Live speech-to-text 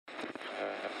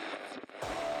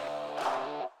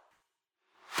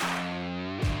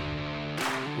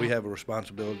we have a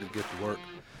responsibility to get the work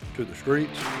to the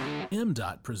streets.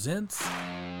 MDOT presents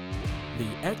the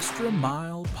Extra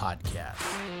Mile Podcast.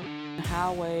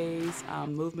 Highways,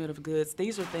 movement of goods,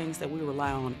 these are things that we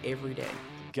rely on every day.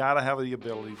 Got to have the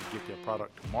ability to get their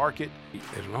product to market.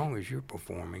 As long as you're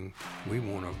performing, we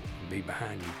want to be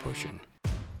behind you pushing.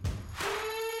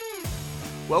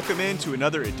 Welcome into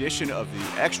another edition of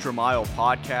the Extra Mile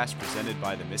Podcast presented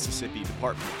by the Mississippi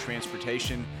Department of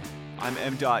Transportation. I'm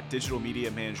MDOT Digital Media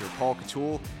Manager Paul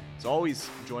Catul. As always,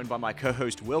 I'm joined by my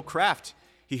co-host Will Kraft.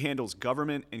 He handles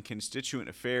government and constituent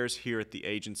affairs here at the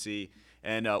agency.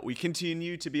 And we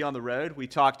continue to be on the road. We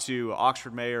talked to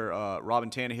Oxford Mayor Robin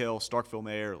Tannehill, Starkville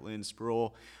Mayor Lynn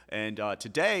Spruill, and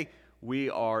today we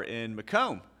are in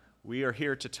Macomb. We are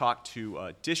here to talk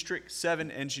to District 7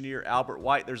 Engineer Albert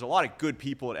White. There's a lot of good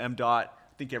people at MDOT. I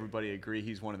think everybody agree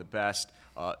he's one of the best.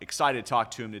 Excited to talk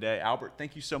to him today. Albert,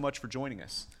 thank you so much for joining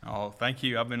us. Oh, thank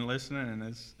you. I've been listening, and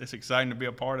it's exciting to be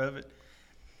a part of it.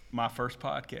 My first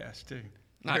podcast, too.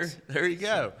 Nice. There you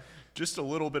go. Just a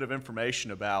little bit of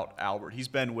information about Albert. He's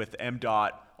been with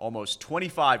MDOT almost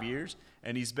 25 years,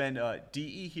 and he's been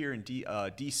DE here in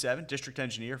D7, District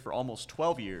Engineer, for almost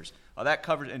 12 years. That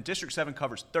covers, and District 7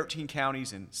 covers 13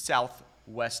 counties in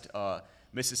southwest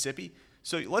Mississippi.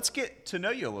 So let's get to know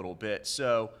you a little bit.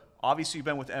 So obviously you've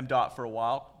been with MDOT for a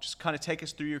while. Just kind of take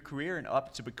us through your career and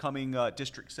up to becoming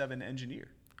District 7 Engineer.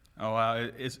 Oh, wow.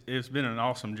 It's been an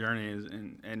awesome journey,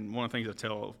 and one of the things I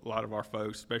tell a lot of our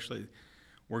folks, especially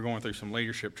we're going through some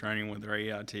leadership training with our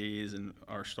AITs and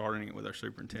are starting it with our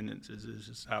superintendents, is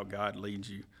just how God leads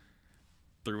you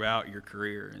throughout your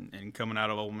career. And coming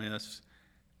out of Ole Miss,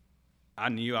 I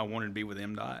knew I wanted to be with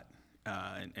MDOT,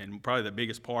 and probably the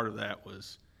biggest part of that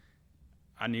was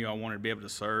I knew I wanted to be able to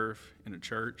serve in a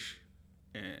church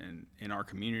and in our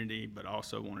community, but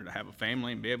also wanted to have a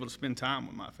family and be able to spend time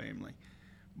with my family.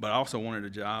 But I also wanted a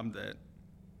job that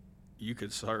you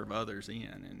could serve others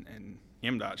in, and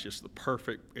MDOT's just the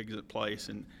perfect exit place,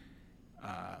 and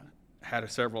had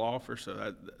several offers,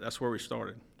 so that's where we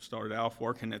started. Started off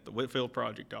working at the Whitfield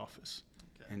Project office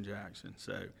in Jackson.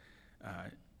 So,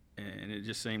 and it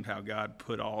just seemed how God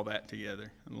put all that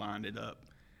together and lined it up.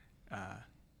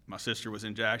 My sister was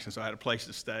in Jackson, so I had a place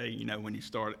to stay. You know, when you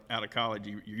start out of college,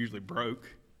 you're usually broke.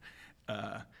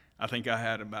 I think I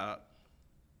had about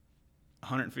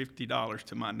 $150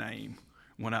 to my name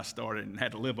when I started and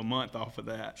had to live a month off of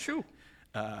that. Sure.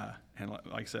 And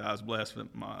like I said, I was blessed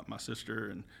with my sister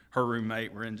and her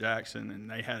roommate were in Jackson, and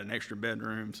they had an extra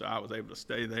bedroom, so I was able to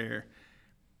stay there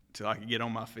till I could get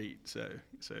on my feet. So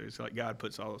it's like God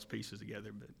puts all those pieces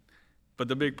together. But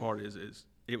the big part is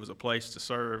it was a place to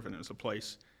serve, and it was a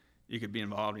place you could be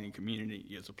involved in your community.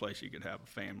 It was a place you could have a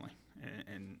family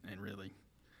and really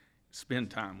spend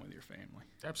time with your family.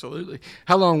 Absolutely.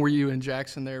 How long were you in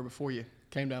Jackson there before you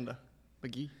came down to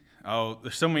McGee? Oh,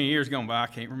 there's so many years gone by, I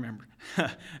can't remember.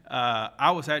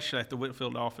 I was actually at the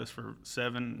Whitfield office for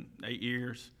 7-8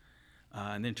 years,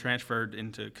 and then transferred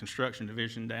into construction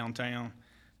division downtown.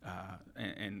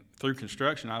 And through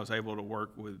construction, I was able to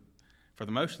work with, for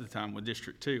the most of the time, with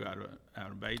District 2 out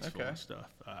of Batesville and stuff.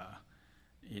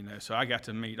 So I got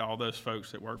to meet all those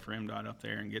folks that work for MDOT up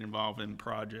there and get involved in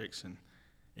projects. And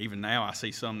even now, I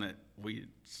see some that we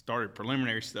started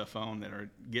preliminary stuff on that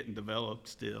are getting developed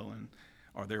still,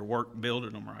 or their work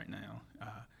building them right now.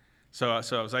 So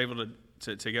I was able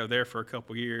to go there for a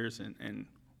couple years, and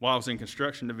while I was in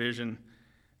construction division,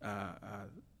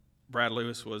 Brad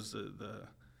Lewis was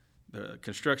the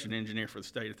construction engineer for the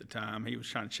state at the time. He was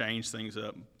trying to change things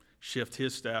up, shift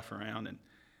his staff around, and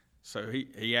so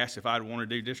he asked if I'd want to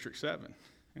do District 7.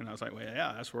 And I was like, well,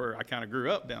 yeah, that's where I kind of grew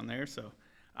up down there, so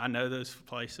I know those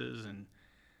places. And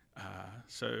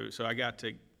so I got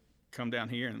to come down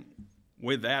here, and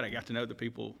with that, I got to know the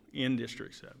people in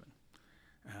District 7.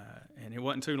 And it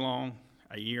wasn't too long,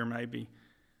 a year maybe,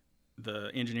 the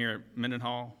engineer at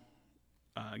Mendenhall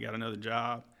got another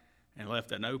job and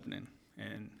left an opening.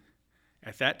 And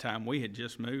at that time, we had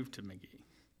just moved to McGee.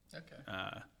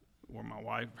 Okay. Where my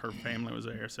wife, her family was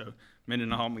there. So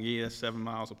Mendenhall, McGee, that's 7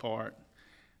 miles apart.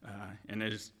 And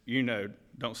as you know,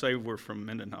 don't say we're from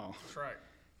Mendenhall. That's right.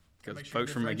 Because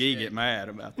folks from McGee get mad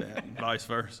about that, and vice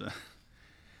versa.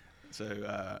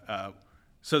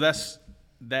 So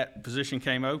that position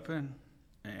came open,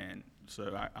 and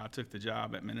so I took the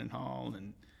job at Mendenhall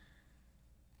and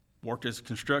worked as a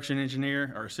construction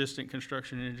engineer or assistant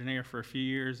construction engineer for a few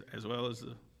years, as well as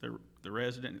the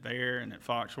resident there and at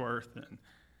Foxworth. And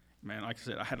man, like I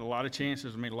said, I had a lot of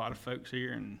chances to meet a lot of folks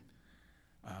here. And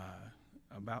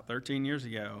about 13 years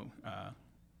ago,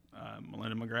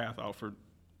 Melinda McGrath offered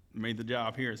me the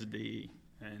job here as a DE.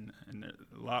 And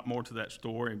a lot more to that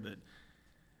story, but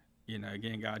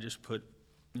again, God just put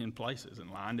in places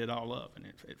and lined it all up, and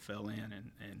it fell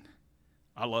in, and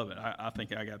I love it. I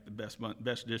think I got the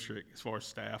best district as far as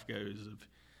staff goes of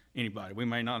anybody. We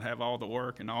may not have all the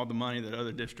work and all the money that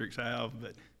other districts have,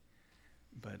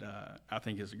 but I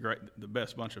think it's the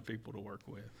best bunch of people to work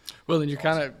with. Well, then you're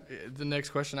kind of, the next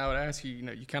question I would ask you,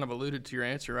 you kind of alluded to your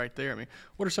answer right there. I mean,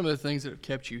 what are some of the things that have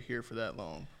kept you here for that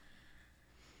long?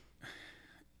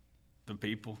 The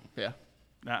people. Yeah.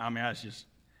 I mean, I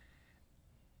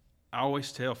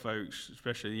always tell folks,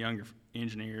 especially the younger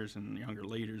engineers and younger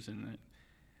leaders, and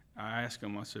I ask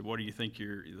them, I said, what do you think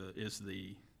is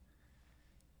the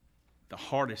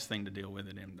hardest thing to deal with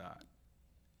at MDOT?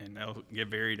 And they'll give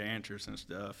varied answers and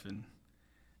stuff, and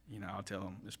I'll tell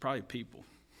them it's probably people.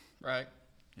 Right.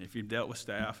 If you've dealt with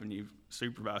staff and you've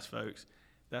supervised folks,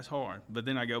 that's hard. But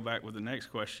then I go back with the next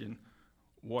question: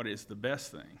 what is the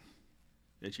best thing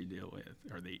that you deal with,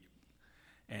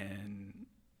 and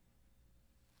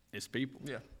it's people.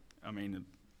 Yeah. I mean,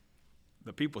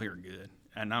 the people here are good,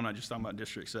 and I'm not just talking about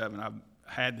District 7. I've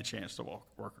had the chance to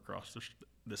work across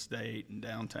the state and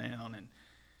downtown, and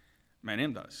man,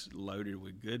 MDOT's loaded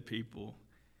with good people,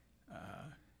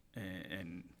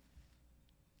 and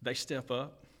they step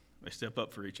up. They step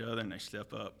up for each other, and they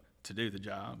step up to do the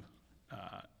job.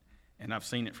 And I've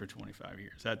seen it for 25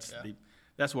 years.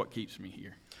 That's what keeps me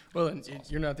here. Well, and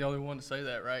you're not the only one to say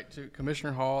that, right? To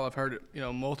Commissioner Hall, I've heard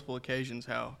it, multiple occasions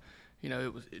how,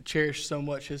 it cherished so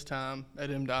much his time at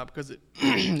MDOT because it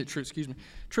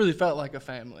truly felt like a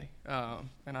family.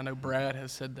 And I know Brad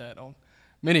has said that on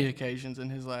many occasions in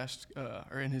his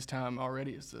in his time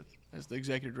already as the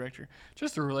executive director.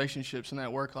 Just the relationships and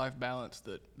that work-life balance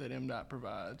that MDOT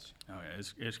provides. Oh yeah,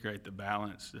 it's great, the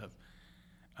balance of.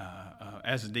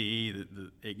 As a DE,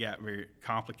 it got very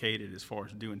complicated as far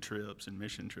as doing trips and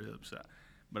mission trips.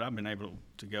 But I've been able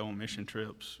to go on mission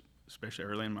trips, especially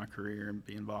early in my career, and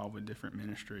be involved with different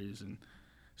ministries and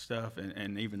stuff.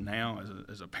 And even now,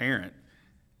 as a parent,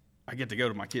 I get to go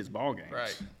to my kids' ball games.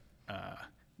 Right.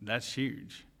 That's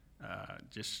huge.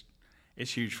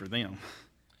 It's huge for them,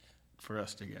 for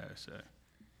us to go. So.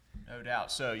 No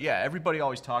doubt. So yeah, everybody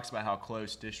always talks about how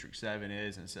close District 7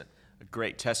 is, and it's a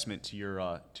great testament to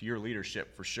your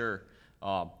leadership for sure.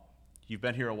 You've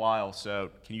been here a while, so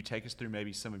can you take us through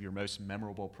maybe some of your most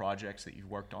memorable projects that you've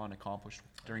worked on, accomplished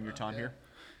during your time here?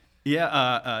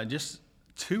 Yeah, just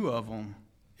two of them.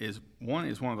 One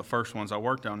is one of the first ones I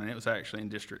worked on, and it was actually in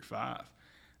District 5.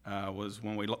 Was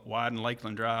when we widened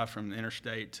Lakeland Drive from the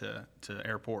interstate to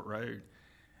Airport Road.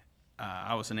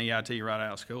 I was an EIT right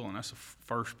out of school, and that's the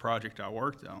first project I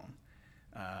worked on.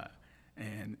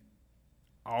 And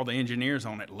all the engineers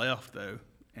on it left, though,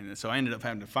 and so I ended up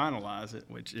having to finalize it,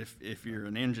 which if you're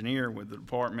an engineer with the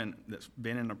department that's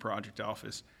been in the project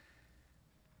office,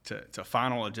 to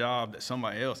final a job that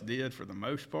somebody else did for the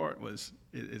most part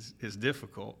is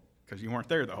difficult because you weren't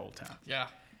there the whole time. Yeah.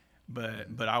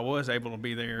 But I was able to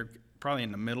be there probably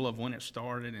in the middle of when it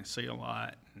started and see a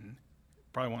lot, and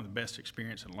probably one of the best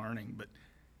experiences in learning. But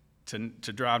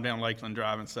to drive down Lakeland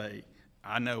Drive and say,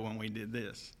 I know when we did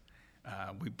this.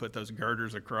 We put those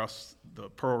girders across the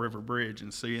Pearl River Bridge,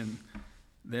 and seeing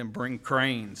them bring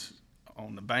cranes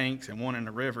on the banks and one in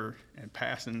the river and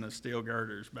passing the steel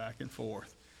girders back and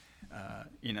forth.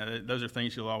 Those are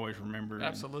things you'll always remember.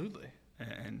 Absolutely.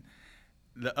 And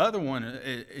the other one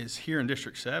is here in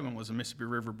District 7 was the Mississippi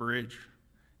River Bridge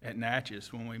at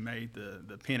Natchez when we made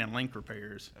the pin and link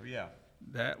repairs. Oh, yeah.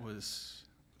 That was,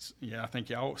 I think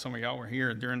some of y'all were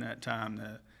here during that time.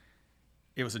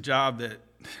 It was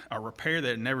a repair that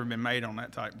had never been made on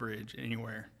that type bridge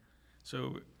anywhere.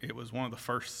 So it was one of the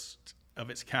first of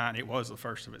its kind. It was the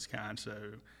first of its kind. So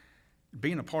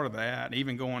being a part of that,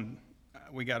 even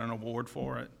we got an award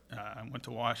for it. I went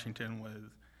to Washington with,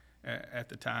 at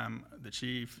the time, the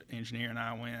chief engineer and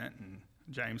I went, and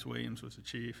James Williams was the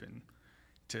chief, and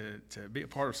to be a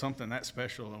part of something that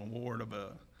special, an award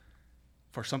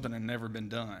for something that had never been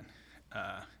done.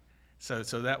 So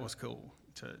that was cool.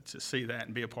 To see that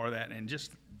and be a part of that, and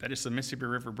just that it's the Mississippi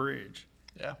River Bridge.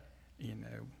 Yeah.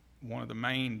 One of the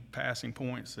main passing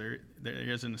points there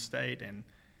is in the state and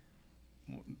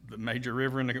the major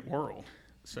river in the world.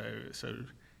 So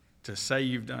to say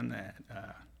you've done that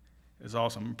is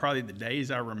awesome. Probably the days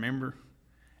I remember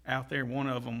out there, one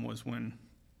of them was when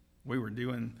we were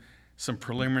doing some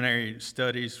preliminary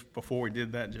studies before we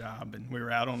did that job, and we were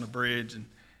out on the bridge, and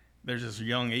there's this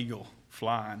young eagle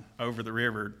flying over the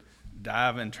river,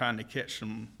 diving, trying to catch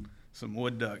some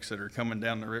wood ducks that are coming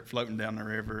down floating down the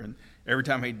river. And every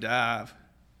time he'd dive,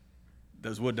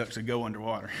 those wood ducks would go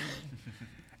underwater.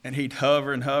 And he'd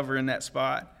hover and hover in that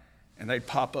spot, and they'd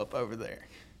pop up over there.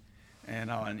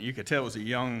 and you could tell it was a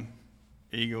young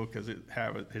eagle because it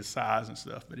had his size and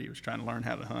stuff, but he was trying to learn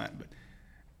how to hunt. But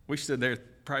we stood there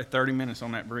probably 30 minutes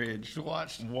on that bridge.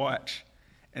 Watch.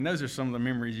 And those are some of the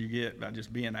memories you get by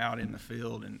just being out in the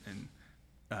field and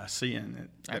seeing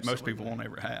that most people won't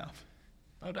ever have.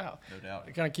 No doubt. No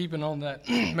doubt. Kind of keeping on that,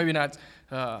 maybe not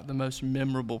the most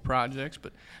memorable projects,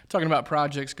 but talking about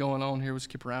projects going on here, we'll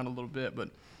skip around a little bit, but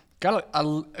got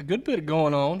a good bit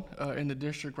going on in the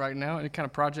district right now. Any kind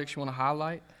of projects you want to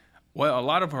highlight? Well, a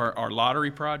lot of our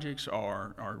lottery projects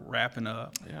are wrapping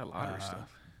up. Yeah, lottery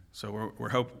stuff. So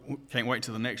can't wait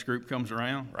till the next group comes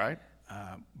around. Right.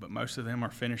 But most of them are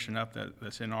finishing up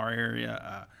that's in our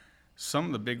area. Some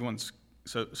of the big ones.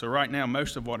 So right now,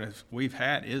 most of what we've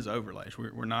had is overlays.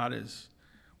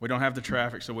 We don't have the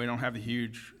traffic, so we don't have the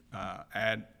huge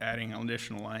adding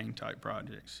additional lane type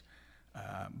projects.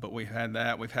 But we've had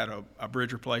that. We've had a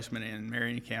bridge replacement in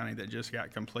Marion County that just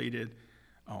got completed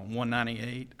on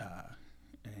 198,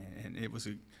 and it was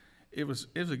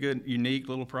a good, unique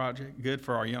little project. Good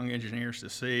for our young engineers to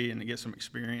see and to get some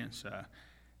experience.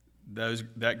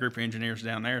 That group of engineers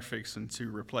down there fixing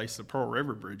to replace the Pearl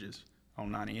River bridges on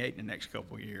 98 in the next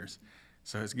couple of years.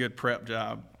 So it's a good prep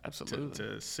job. Absolutely.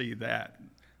 To see that.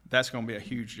 That's going to be a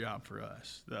huge job for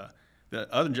us. The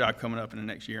other job coming up in the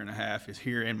next year and a half is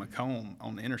here in Macomb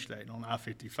on the interstate on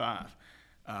I-55.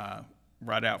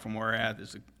 Right out from where we're at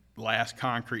is the last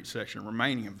concrete section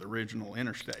remaining of the original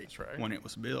interstate. That's right. When it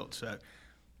was built. So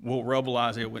we'll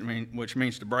rubbleize it, which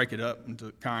means to break it up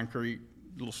into concrete,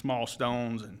 little small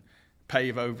stones, and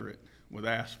pave over it with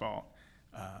asphalt.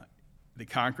 The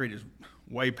concrete is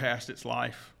way past its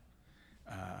life,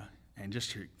 and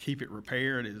just to keep it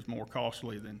repaired is more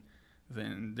costly than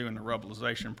doing the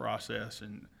rubbleization process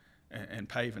and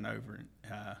paving over it.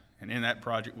 And in that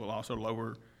project, we'll also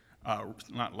raise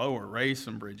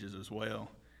some bridges as well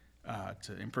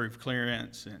to improve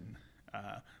clearance and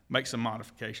make some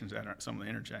modifications at some of the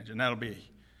interchanges. And that'll be a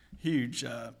huge,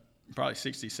 probably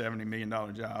 $60-70 million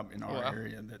job in our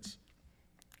area. That's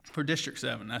for District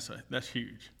 7. That's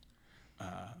huge.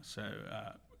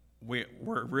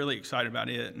 We're really excited about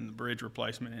it and the bridge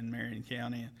replacement in Marion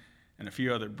County and a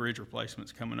few other bridge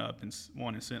replacements coming up, and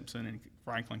one in Simpson and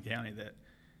Franklin County that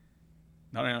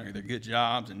not only are they good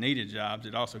jobs and needed jobs,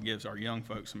 it also gives our young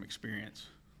folks some experience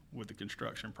with the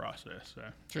construction process. So.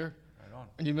 Sure. Right on.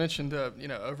 And you mentioned,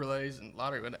 overlays and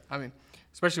lottery, but I mean,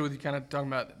 especially with you kind of talking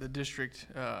about the district,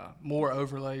 more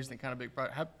overlays than kind of big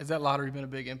projects. Has that lottery been a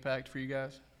big impact for you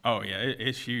guys? Oh, yeah,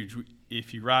 it's huge.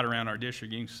 If you ride around our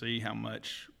district, you can see how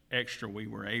much extra we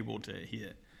were able to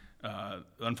hit. The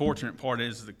unfortunate part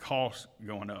is the cost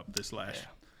going up just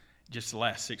the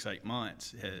last 6-8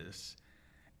 months has.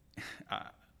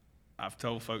 I've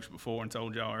told folks before and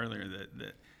told y'all earlier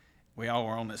that we all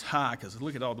are on this high because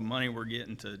look at all the money we're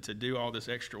getting to do all this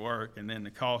extra work, and then the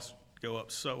costs go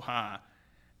up so high,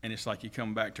 and it's like you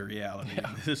come back to reality. Yeah.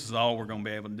 This is all we're going to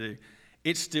be able to do.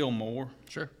 It's still more.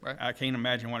 Sure, right. I can't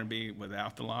imagine what it'd be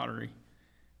without the lottery.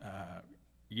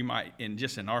 You might, in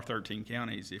our 13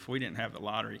 counties, if we didn't have the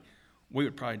lottery, we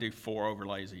would probably do 4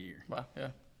 overlays a year. Wow,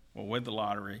 yeah. Well, with the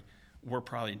lottery, we're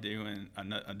probably doing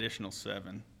an additional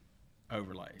 7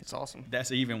 overlays. That's awesome.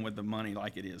 That's even with the money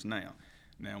like it is now.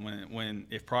 Now,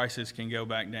 if prices can go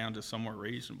back down to somewhere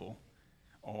reasonable,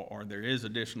 or there is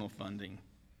additional funding,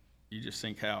 you just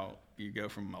think how you go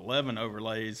from 11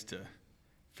 overlays to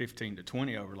 15 to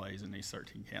 20 overlays in these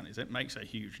 13 counties. It makes a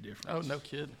huge difference. Oh, no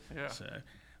kidding. Yeah. So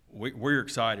we're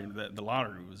excited that the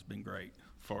lottery has been great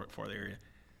for the area.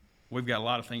 We've got a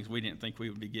lot of things we didn't think we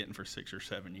would be getting for 6 or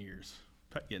 7 years,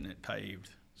 getting it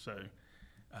paved. So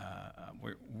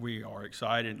we are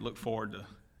excited, look forward to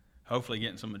hopefully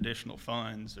getting some additional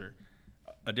funds or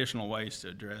additional ways to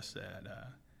address that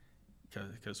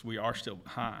because we are still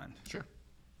behind. Sure.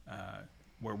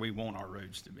 Where we want our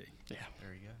roads to be. Yeah.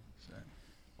 There you go. So.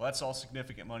 Well, that's all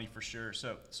significant money for sure.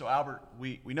 So Albert,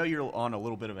 we know you're on a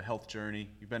little bit of a health journey.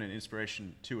 You've been an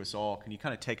inspiration to us all. Can you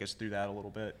kind of take us through that a little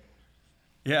bit?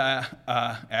 Yeah,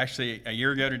 actually, a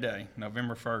year ago today,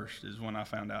 November 1st, is when I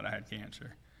found out I had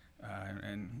cancer.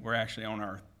 And we're actually on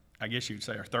our, I guess you'd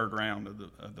say, our 3rd round of the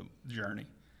journey.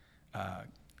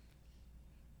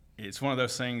 It's one of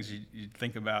those things you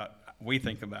think about, we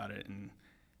think about it, and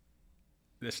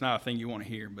it's not a thing you want to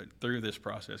hear, but through this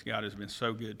process, God has been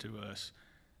so good to us.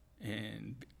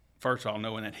 And first of all,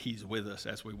 knowing that He's with us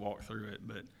as we walk through it,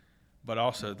 but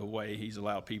also the way He's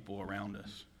allowed people around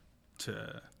us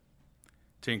to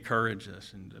encourage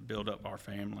us and to build up our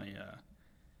family.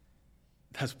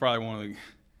 That's probably one of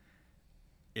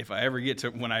the,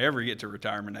 when I ever get to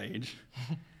retirement age,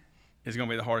 it's going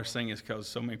to be the hardest thing is because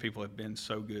so many people have been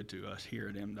so good to us here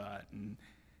at MDOT. And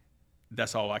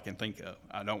that's all I can think of.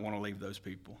 I don't want to leave those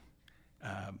people.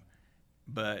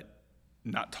 But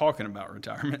not talking about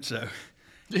retirement, so.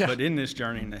 Yeah. But in this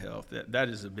journey into health, that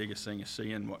is the biggest thing, is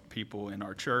seeing what people in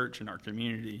our church and our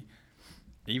community,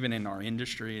 even in our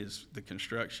industry, is the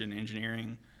construction,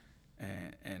 engineering,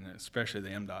 and especially the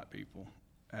MDOT people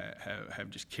have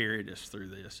just carried us through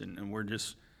this. And we're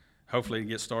just hopefully to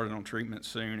get started on treatment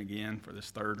soon again for this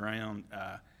third round.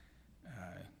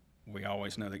 We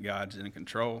always know that God's in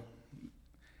control.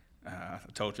 I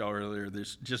told y'all earlier,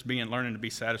 this just learning to be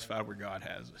satisfied where God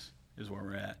has us is where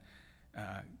we're at.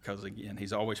 Because again,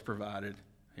 He's always provided.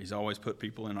 He's always put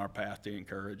people in our path to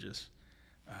encourage us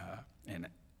and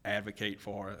advocate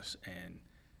for us. And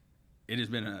it has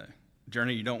been a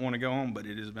journey you don't want to go on, but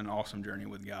it has been an awesome journey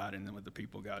with God and with the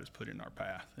people God has put in our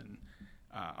path. And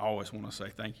I always want to say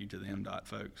thank you to the MDOT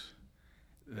folks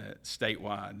that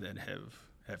statewide that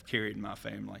have carried my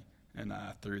family and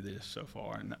I through this so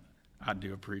far. And I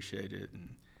do appreciate it.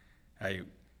 And hey,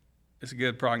 it's a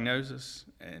good prognosis,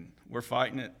 and we're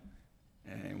fighting it.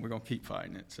 And we're going to keep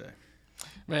fighting it. So,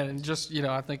 man, and just,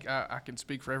 I think I can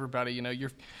speak for everybody.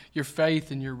 Your faith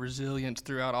and your resilience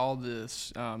throughout all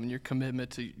this, and your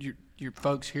commitment to your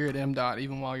folks here at MDOT,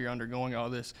 even while you're undergoing all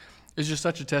this, is just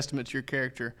such a testament to your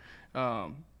character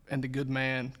and the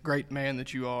great man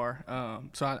that you are.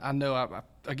 So I know, I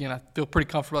feel pretty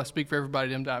comfortable. I speak for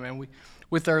everybody at MDOT, man.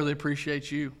 We thoroughly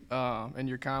appreciate you and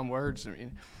your kind words. I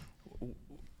mean,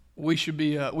 we should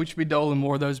be doling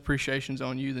more of those appreciations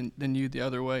on you than you the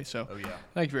other way. So,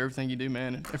 thank you for everything you do,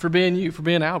 man, and for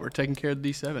being Albert, taking care of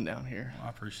the D7 down here. Well, I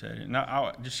appreciate it. And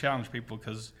I just challenge people,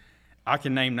 because I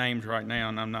can name names right now,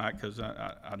 and I'm not, because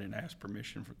I didn't ask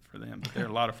permission for them. But there are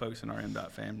a lot of folks in our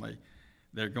MDOT family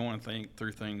that are going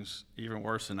through things even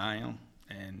worse than I am,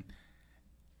 and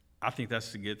I think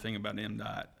that's the good thing about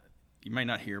MDOT. You may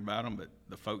not hear about them, but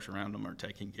the folks around them are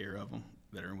taking care of them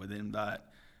that are with MDOT.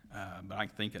 But I'm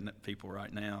thinking that people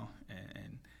right now,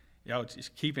 and y'all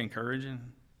just keep encouraging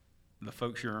the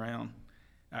folks you're around.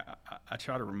 I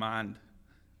try to remind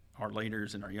our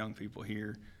leaders and our young people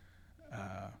here,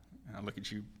 and I look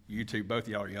at you two, both of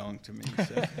y'all are young to me,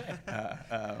 so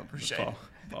Appreciate it.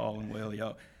 Paul and Will,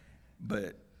 y'all.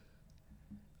 But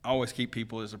always keep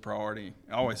people as a priority.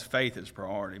 Always faith is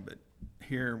priority, but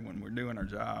here when we're doing our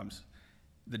jobs,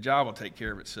 the job will take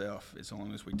care of itself as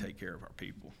long as we take care of our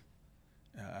people.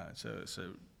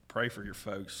 So pray for your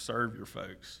folks, serve your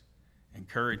folks,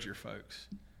 encourage your folks,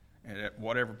 and at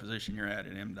whatever position you're at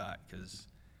MDOT, because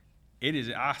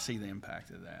I see the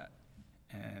impact of that.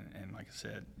 And like I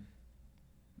said,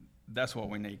 that's what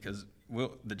we need, because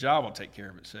the job will take care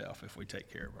of itself if we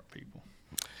take care of our people.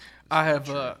 I have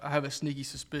a sneaky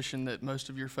suspicion that most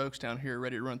of your folks down here are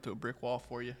ready to run through a brick wall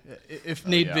for you, if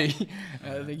need be.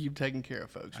 I think you've taken care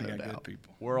of folks, no I got doubt. good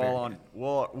people.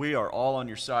 We are all on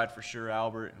your side for sure,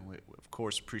 Albert, and we of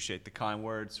course appreciate the kind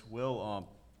words. Will,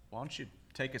 why don't you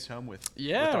take us home with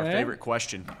our favorite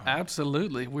question?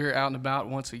 Absolutely. We're out and about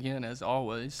once again, as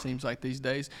always, seems like these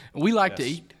days. And we like to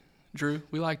eat, Drew.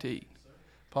 We like to eat.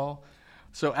 Paul?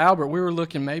 So, Albert, we were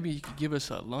looking, maybe you could give us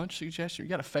a lunch suggestion. You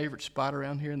got a favorite spot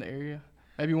around here in the area?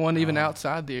 Maybe one even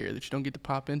outside the area that you don't get to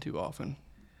pop into often.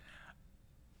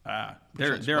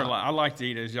 There are a lot. I like to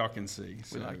eat, as y'all can see.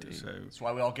 We like to eat. So That's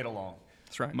why we all get along.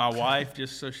 That's right. my wife,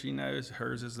 just so she knows,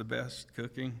 hers is the best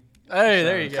cooking. Hey,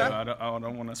 there you go. So I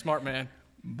don't want to. Smart man.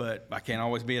 But I can't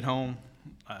always be at home.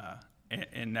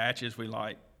 In Natchez, we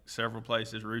like several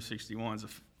places. Route 61 is a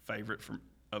favorite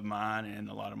of mine and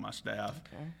a lot of my staff.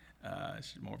 Okay.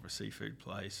 It's more of a seafood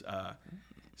place.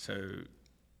 So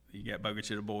you got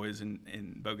Bogachita Boys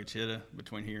in Bogachita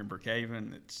between here and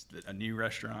Brookhaven. It's a new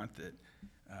restaurant that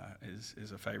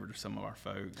is a favorite of some of our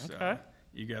folks. Okay.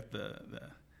 You got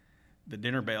the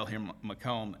dinner bell here in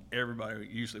Macomb. Everybody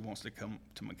usually wants to come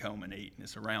to Macomb and eat, and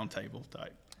it's a round table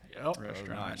type restaurant.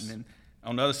 Oh, nice. And then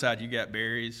on the other side, you got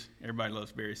Barry's. Everybody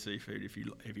loves Barry's seafood if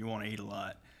you want to eat a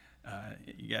lot.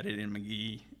 You got it in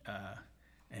McGee,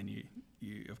 and you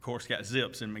of course got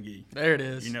Zips in McGee. There it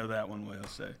is. You know that one well.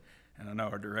 So, and I know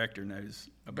our director knows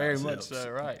about Very Zips. much so,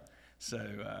 right. So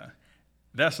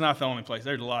that's not the only place.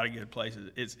 There's a lot of good places.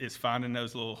 It's finding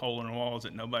those little hole in the walls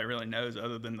that nobody really knows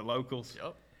other than the locals.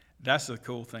 Yep. That's the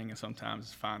cool thing, and sometimes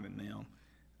is finding them,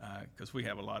 because we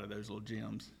have a lot of those little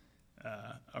gems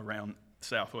around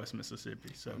Southwest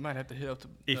Mississippi. So We might have to hit up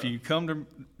if you come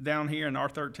down here in our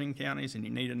 13 counties and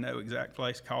you need to know exact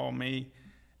place, call me.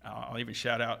 I'll even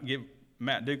give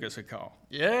Matt Dukas a call.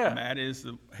 Yeah. Matt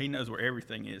he knows where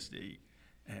everything is to eat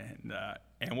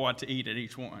and what to eat at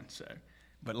each one. So,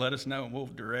 but let us know and we'll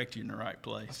direct you in the right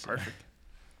place. Perfect.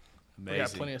 Amazing. We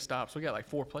got plenty of stops. We got like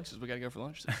 4 places we got to go for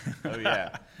lunch. Oh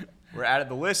yeah. The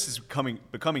list is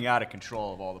becoming out of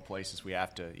control of all the places we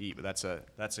have to eat, but that's a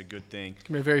good thing. It's going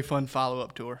to be a very fun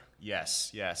follow-up tour.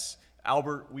 Yes.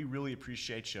 Albert, we really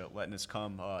appreciate you letting us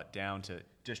come down to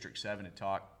District 7 and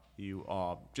talk. You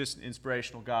just an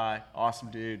inspirational guy, awesome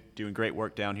dude, doing great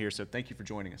work down here. So thank you for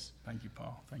joining us. Thank you,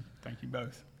 Paul. Thank you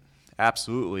both.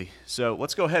 Absolutely. So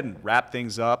let's go ahead and wrap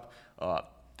things up.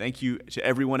 Thank you to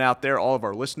everyone out there, all of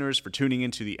our listeners, for tuning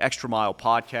into the Extra Mile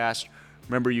podcast.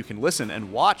 Remember, you can listen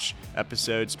and watch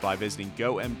episodes by visiting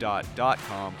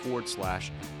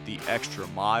gomdot.com/The Extra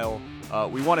Mile.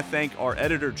 We want to thank our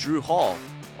editor, Drew Hall,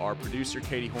 our producer,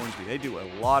 Katie Hornsby. They do a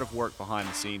lot of work behind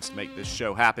the scenes to make this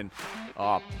show happen.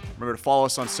 Remember to follow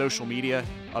us on social media.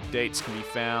 Updates can be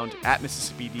found at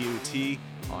Mississippi DOT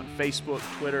on Facebook,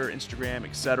 Twitter, Instagram,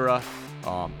 etc.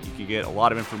 You can get a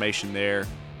lot of information there.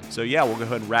 So yeah, we'll go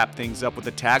ahead and wrap things up with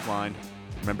a tagline.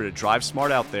 Remember to drive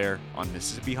smart out there on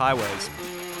Mississippi highways.